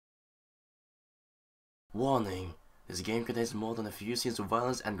Warning. This game contains more than a few scenes of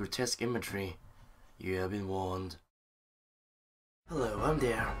violence and grotesque imagery. You have been warned. Hello, I'm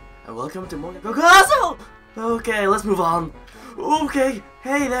there, and welcome to Mogeko Castle! Okay, let's move on. Okay,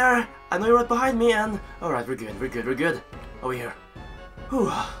 hey there! I know you're right behind me and... Alright, we're good. Over here. Whew.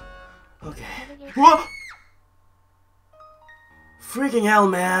 Okay. Whoa! Freaking hell,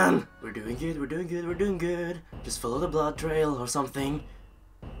 man! We're doing good. Just follow the blood trail or something.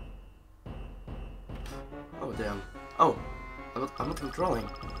 Oh, damn. Oh, I'm not controlling.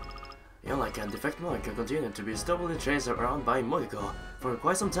 Unlike a defect Mogeko continued to be stubbornly chased around by Mogeko for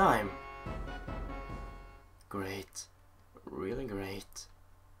quite some time. Great. Really great.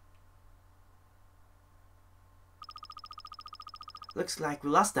 Looks like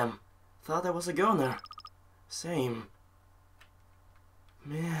we lost them. Thought I was a goner. Same.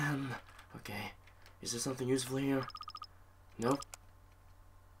 Man. Okay. Is there something useful here? Nope.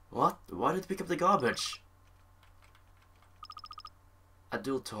 What? Why did it pick up the garbage?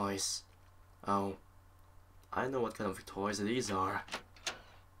 Adult toys. Oh. I know what kind of toys these are.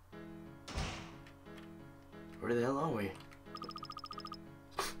 Where the hell are we?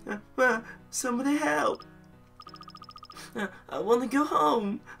 Somebody help! I wanna go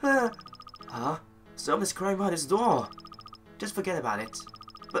home! Huh? Someone's crying by this door! Just forget about it.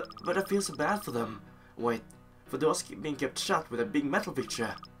 But I feel so bad for them. Wait, the doors keep being kept shut with a big metal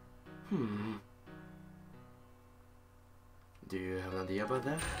picture. Do you have an idea about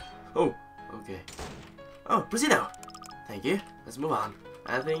that? Oh, okay. Oh, Presido! Thank you. Let's move on.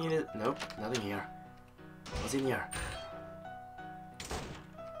 Anything in it? Nope, nothing here. What's in here?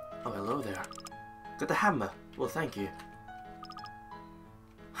 Oh, hello there. Got a hammer. Well, thank you.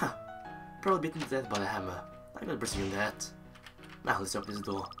 Huh. Probably beaten to death by the hammer. I'm gonna presume that. Now let's open this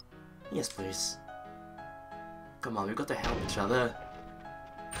door. Yes, please. Come on, we've got to help each other.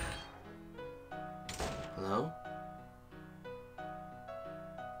 Hello?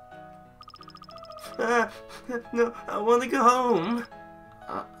 No, I want to go home.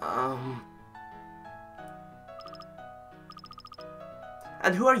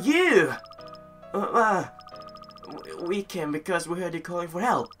 And who are you? We came because we heard you calling for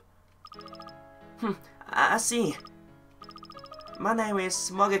help. I see. My name is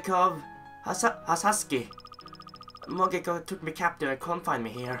Mogeko Hasaski. Mogeko took me captive and confined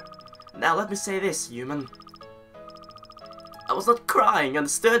me here. Now let me say this, human. I was not crying,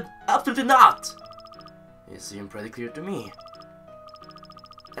 understood? Absolutely not! It seemed pretty clear to me.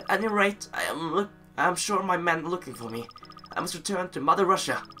 At any rate, I am sure my men are looking for me. I must return to Mother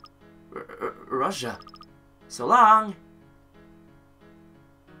Russia. Russia? So long!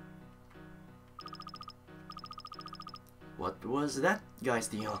 What was that guy's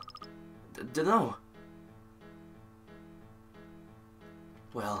deal? Dunno.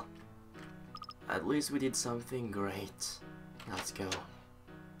 Well, at least we did something great. Let's go.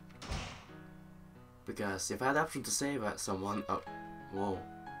 Because if I had the option to save someone, whoa,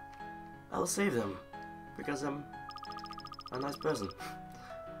 I'll save them. Because I'm a nice person.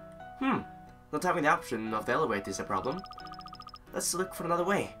 Not having the option of the elevator is a problem. Let's look for another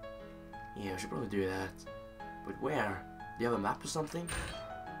way. Yeah, we should probably do that. But where? Do you have a map or something?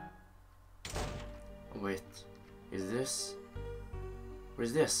 Wait, is this? Where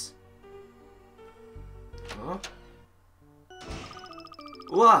is this? Huh?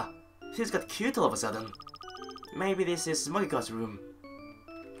 Wow! She's got cute all of a sudden. Maybe this is Mogeko's room.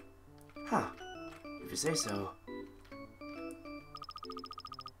 Huh. If you say so.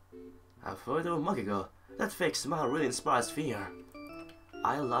 A photo of Mogeko. That fake smile really inspires fear.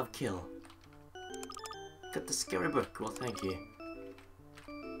 I love kill. Got the scary book. Well, thank you.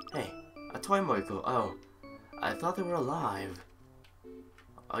 Hey, a toy Mogeko. Oh, I thought they were alive.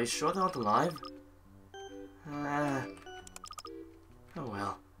 Are you sure they're not alive? Oh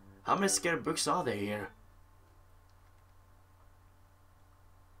well. How many scary books are there here?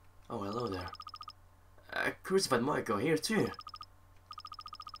 Oh, hello there. A crucified Mogeko here too.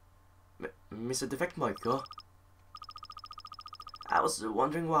 Mr. Defect Mogeko? I was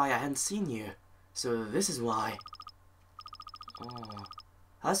wondering why I hadn't seen you. So this is why. Oh.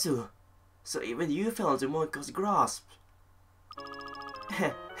 Hasu. So even you fell into Mogeko's grasp.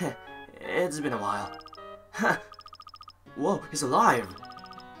 It's been a while. Whoa, he's alive!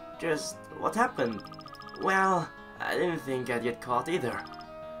 Just what happened? Well, I didn't think I'd get caught either.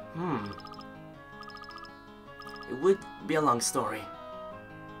 It would be a long story.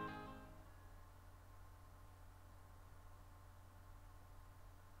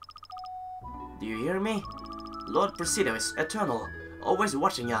 Do you hear me? Lord Presido is eternal, always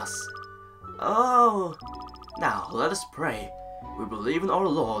watching us. Oh! Now, let us pray. We believe in our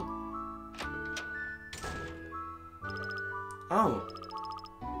Lord. Oh,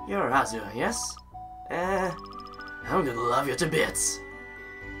 you're Azu, yes? I'm gonna love you to bits.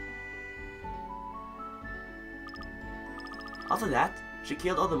 After that, she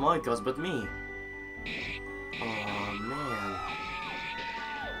killed all the Mogekos but me. Oh man.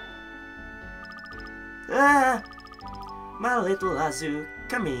 Ah! My little Azu,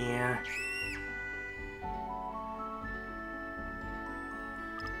 come here.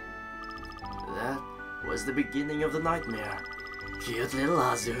 That was the beginning of the nightmare. Cute little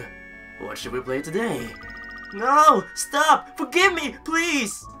Azu. What should we play today? No! Stop! Forgive me,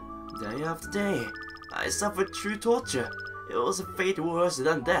 please! Day after day, I suffered true torture. It was a fate worse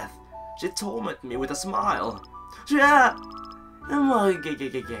than death. She tormented me with a smile. Yeah!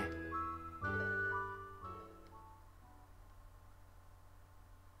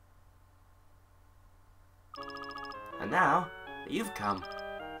 And now, you've come.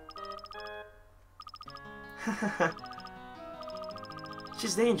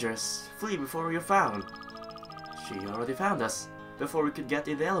 She's dangerous. Flee before you're found. She already found us, before we could get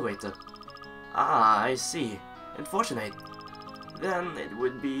in the elevator. Ah, I see. Unfortunate. Then it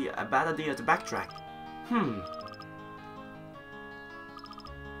would be a bad idea to backtrack.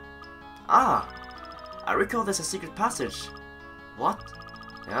 Ah! I recall there's a secret passage. What?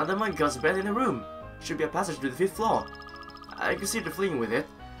 Another Mogekos bed in the room. Should be a passage to the 5th floor. I considered fleeing with it,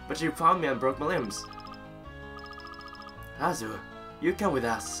 but she found me and broke my limbs. Azu, you come with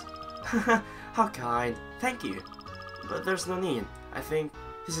us. How kind. Thank you. But there's no need. I think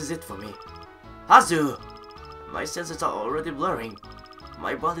this is it for me. Azu! My senses are already blurring.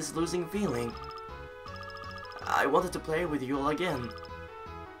 My body's losing feeling. I wanted to play with you all again.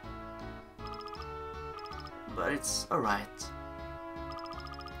 But it's alright.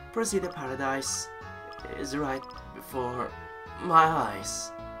 Proceed to paradise is right before my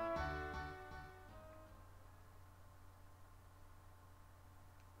eyes.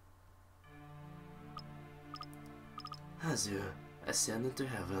 Azu ascended to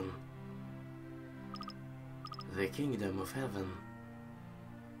heaven. The kingdom of heaven.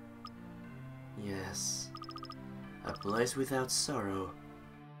 Yes, a place without sorrow.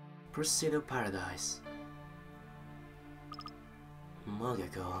 Proceed to paradise.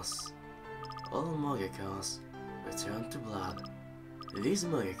 Mogekos. All Mogekos return to blood. These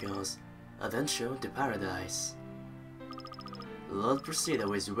Mogekos are then shown to paradise. Lord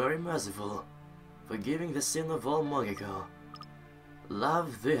Presido is very merciful, forgiving the sin of all Mogeko.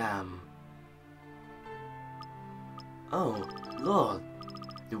 Love the Ham. Oh, Lord,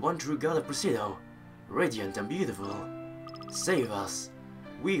 the one true God of Presido, radiant and beautiful. Save us,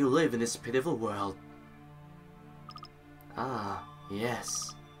 we who live in this pitiful world. Ah,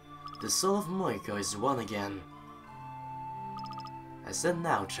 yes. The soul of Mogeko is one again. Ascend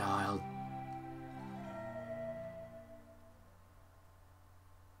now, child.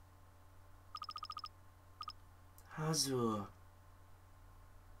 Azu.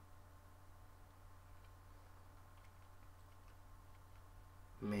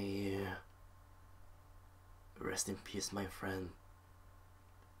 May you rest in peace, my friend.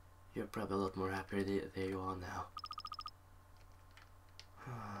 You're probably a lot more happier than you are now.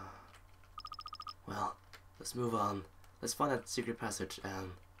 Well, let's move on. Let's find that secret passage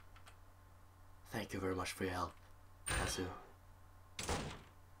and thank you very much for your help, Azu.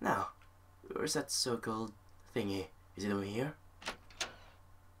 Now, where's that so-called thingy? Is it over here?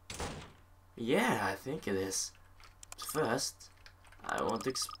 Yeah, I think it is. First, I want to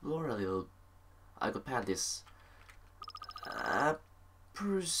explore a little. I'll go past this. I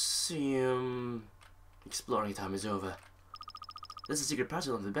presume exploring time is over. There's a secret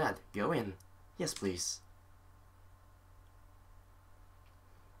passage on the bed. Go in. Yes, please.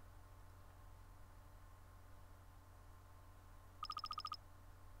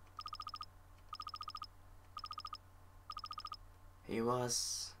 He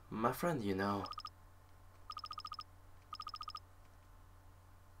was my friend, you know.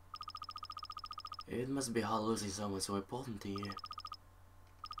 It must be hard losing someone so important to you.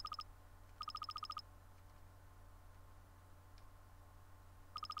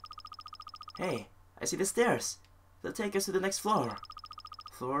 Hey, I see the stairs. They'll take us to the next floor.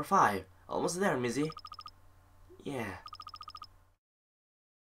 Floor 5. Almost there, Mizzy. Yeah.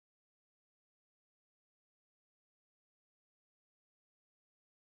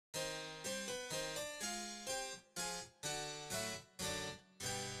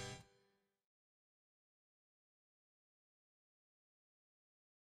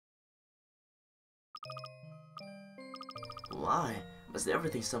 Why? Must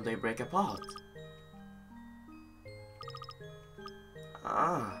everything someday break apart?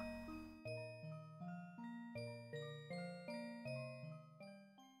 Ah.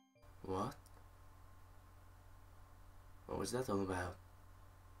 What? What was that all about?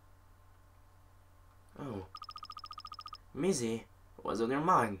 Oh. Mizzy, what's on your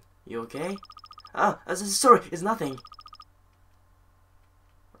mind? You okay? Ah, sorry, it's nothing.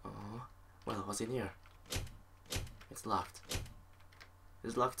 Oh, well, what's in here? It's locked.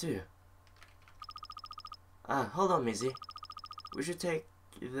 It's locked too. Ah, hold on, Mizzy. We should take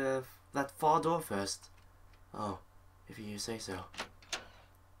that far door first. Oh, if you say so.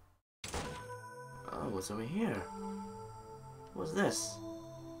 Oh, what's over here? What's this?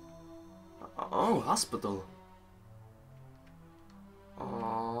 Oh, hospital.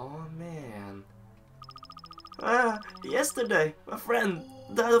 Oh man. Ah, yesterday, my friend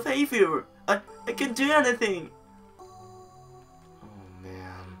died of hay fever. I can't do anything. Oh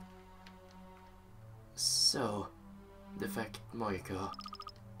man. So, the fact, Mogeko,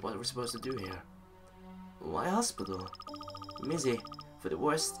 what are we supposed to do here? Why hospital? Mizzy, for the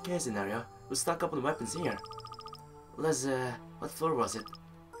worst case scenario, we'll stock up on weapons here. Let's, what floor was it?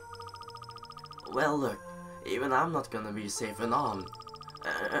 Well, look, even I'm not gonna be safe and armed.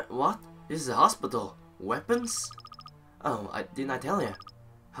 What? This is a hospital. Weapons? Oh, didn't I tell you?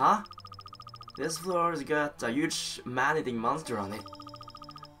 Huh? This floor's got a huge man-eating monster on it.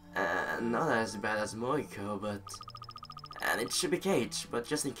 Not as bad as Mogeko, but... And it should be caged, but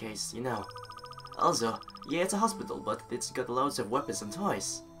just in case, you know. Also, yeah, it's a hospital, but it's got loads of weapons and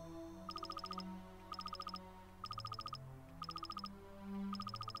toys.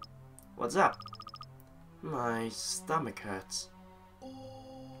 What's up? My stomach hurts.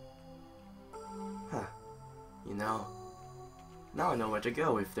 Huh. You know, now I know where to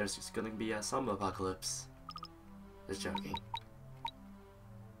go if there's gonna be a zombie apocalypse. Just joking.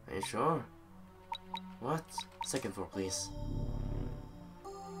 Are you sure? What? Second floor, please.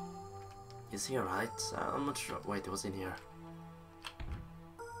 Is here, right? I'm not sure. Wait, what's in here?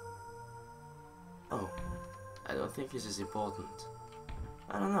 Oh, I don't think this is important.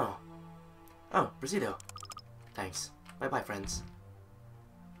 I don't know. Oh, Presido. Thanks. Bye-bye, friends.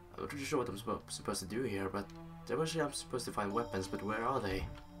 I'm not really sure what I'm supposed to do here, but eventually I'm supposed to find weapons, but where are they?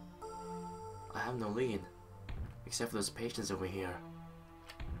 I have no lead, except for those patients over here.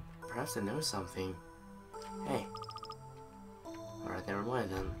 Perhaps they know something. Hey. Alright, never mind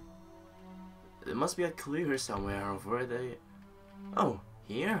then. There must be a clue here somewhere of where they... Oh,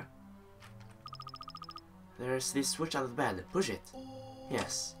 here? There's this switch on the bed. Push it.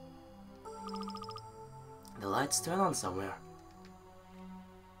 Yes. The lights turn on somewhere.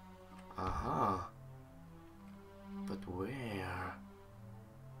 Uh-huh. But where?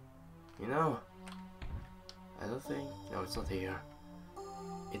 You know, I don't think... No, it's not here.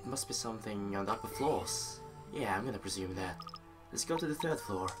 It must be something on the upper floors. Yeah, I'm gonna presume that. Let's go to the third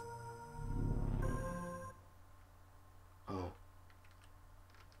floor. Oh.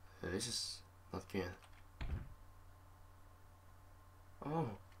 This is not good. Oh.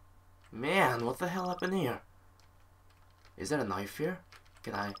 Man, what the hell happened here? Is there a knife here?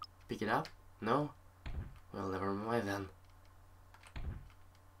 Can I pick it up? No? Well, never mind then.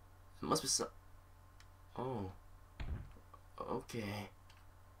 It must be so... Oh. Okay.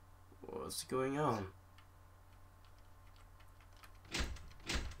 What's going on?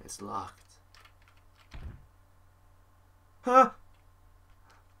 It's locked. Huh?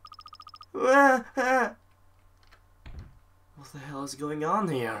 What the hell is going on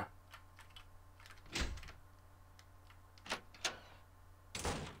here?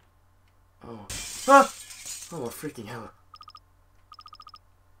 Oh. Ah! Oh, freaking hell.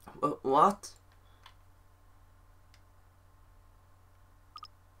 What?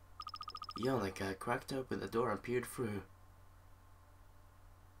 Yonica cracked open the door and peered through.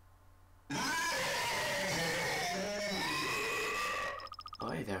 Oh,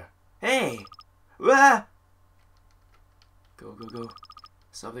 hey there. Hey! Wah! Go, go, go.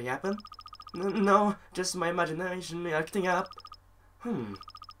 Something happened? No, just my imagination acting up.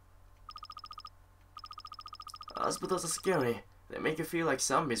 Hospitals are scary. They make you feel like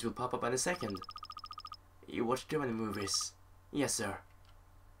zombies will pop up any second. You watch too many movies. Yes, sir.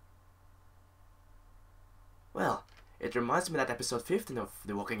 Well, it reminds me that episode 15 of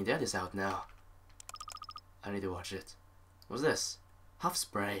The Walking Dead is out now. I need to watch it. What's this? Huff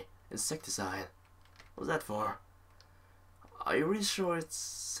spray. Insecticide. What's that for? Are you really sure it's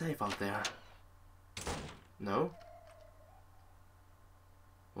safe out there? No?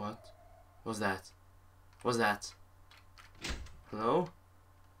 What? What's that? What's that? Hello?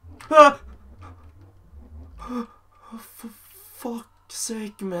 Ah! For fuck's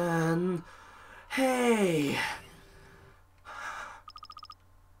sake, man. Hey!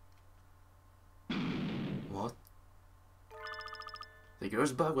 What? The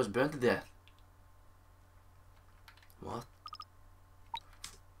girl's bug was burned to death. What?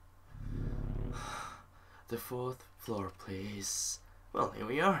 The 4th floor, please. Well, here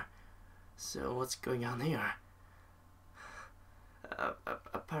we are. So, what's going on here?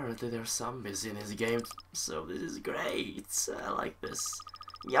 Apparently there's zombies in this game, so this is great. I like this.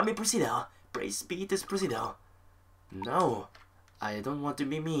 Yummy prosciutto. Praise be this prosciutto. No, I don't want to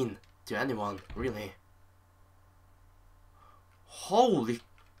be mean to anyone, really. Holy...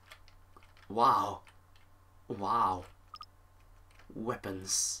 Wow. Wow.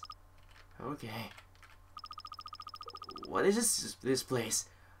 Weapons. Okay. What is this place?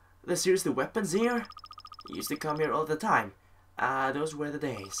 There's seriously weapons here? I used to come here all the time. Those were the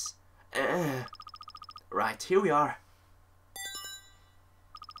days. Right, here we are.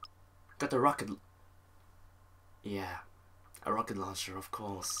 Got a rocket... Yeah, a rocket launcher, of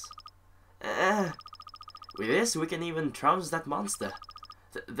course. With this, we can even trounce that monster.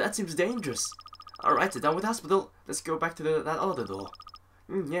 That seems dangerous. Alright, done with hospital. Let's go back to that other door.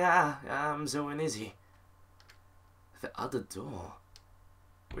 Yeah, I'm so uneasy. The other door?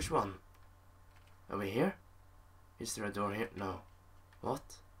 Which one? Over here? Is there a door here? No. What?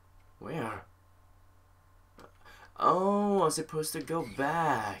 Where? Oh, I'm supposed to go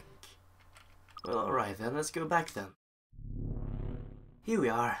back. Well, alright then, let's go back then. Here we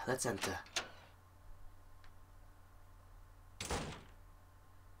are, let's enter.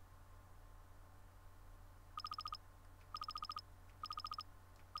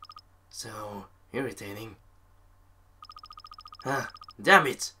 So, irritating. Ah, damn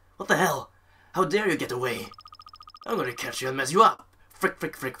it! What the hell? How dare you get away? I'm gonna catch you and mess you up! Frick,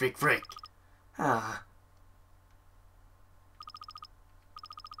 frick, frick, frick, frick! Ah.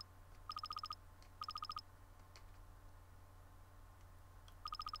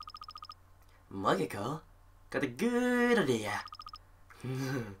 Mogeko, got a good idea.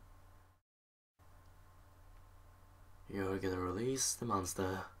 You're gonna release the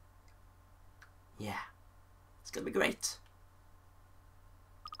monster. Yeah, it's gonna be great.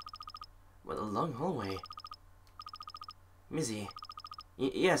 What a long hallway. Missy,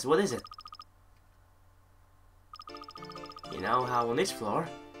 yes, what is it? You know how on each floor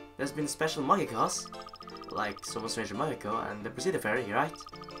there's been special Mogekos, like Someone Stranger Mogeko and the Procedure Fairy, right?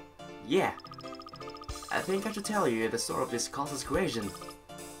 Yeah. I think I should tell you the story of this castle's creation.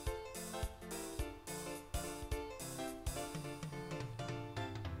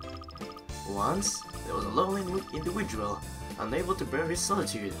 Once, there was a lonely individual, unable to bear his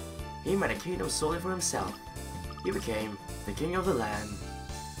solitude. He made a kingdom solely for himself. He became the king of the land.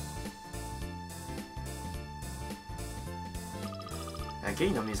 A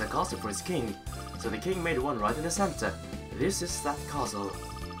kingdom needs a castle for its king, so the king made one right in the center. This is that castle.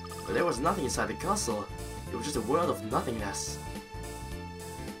 But there was nothing inside the castle. It was just a world of nothingness.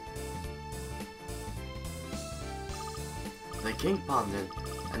 The king pondered,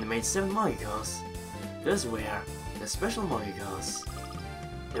 and made 7 Mogekos. Those were the special Mogekos.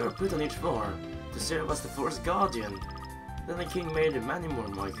 They were put on each floor to serve as the forest guardian. Then the king made many more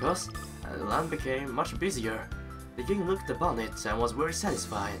Mogekos, and the land became much busier. The king looked upon it and was very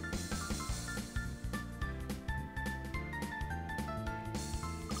satisfied.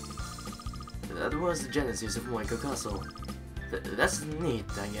 That was the genesis of Mogeko Castle. That's neat,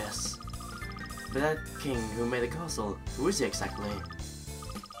 I guess. But that king who made the castle, who is he exactly?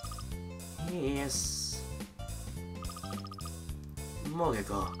 He is...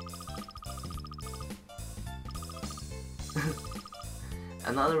 Mogeko.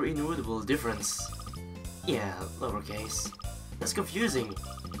 Another inevitable difference. Yeah, lowercase. That's confusing.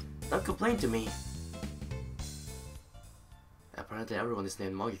 Don't complain to me. Apparently everyone is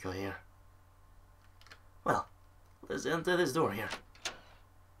named Mogeko here. Well, let's enter this door here.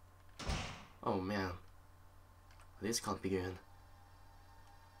 Oh man, this can't be good.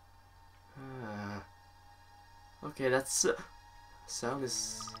 Okay, that's... sound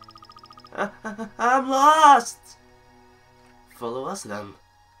is... I'm lost! Follow us then.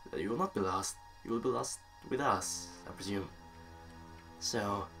 You will not be lost. You will be lost with us, I presume.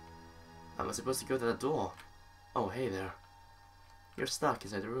 So, am I supposed to go to that door? Oh, hey there. You're stuck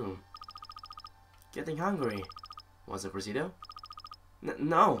inside the room. Getting hungry. Want some prosciutto?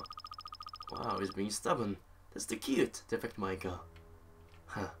 No! Wow, he's being stubborn. That's too cute to affect Mogeko.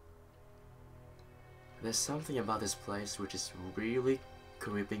 Huh. There's something about this place which is really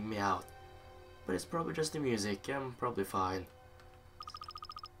creeping me out. But it's probably just the music, I'm probably fine.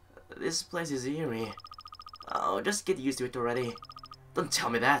 This place is eerie. Oh, just get used to it already. Don't tell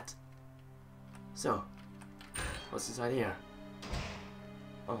me that! So, what's inside here?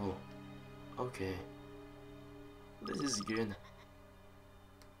 Oh, okay. This is good.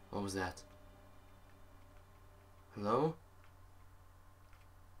 What was that? Hello?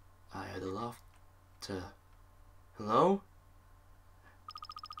 I heard a laughter. Hello?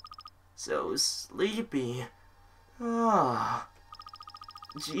 So sleepy. Ah.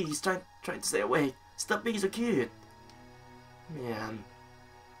 Jeez, trying to stay awake. Stop being so cute. Man,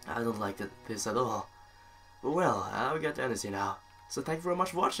 I don't like this at all. But well, we got to end this here now. So thank you very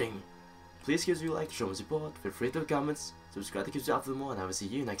much for watching. Please give us a like, show me support, feel free to leave comments, subscribe to keep you up for more, and I will see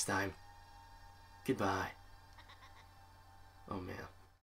you next time. Goodbye. Oh man.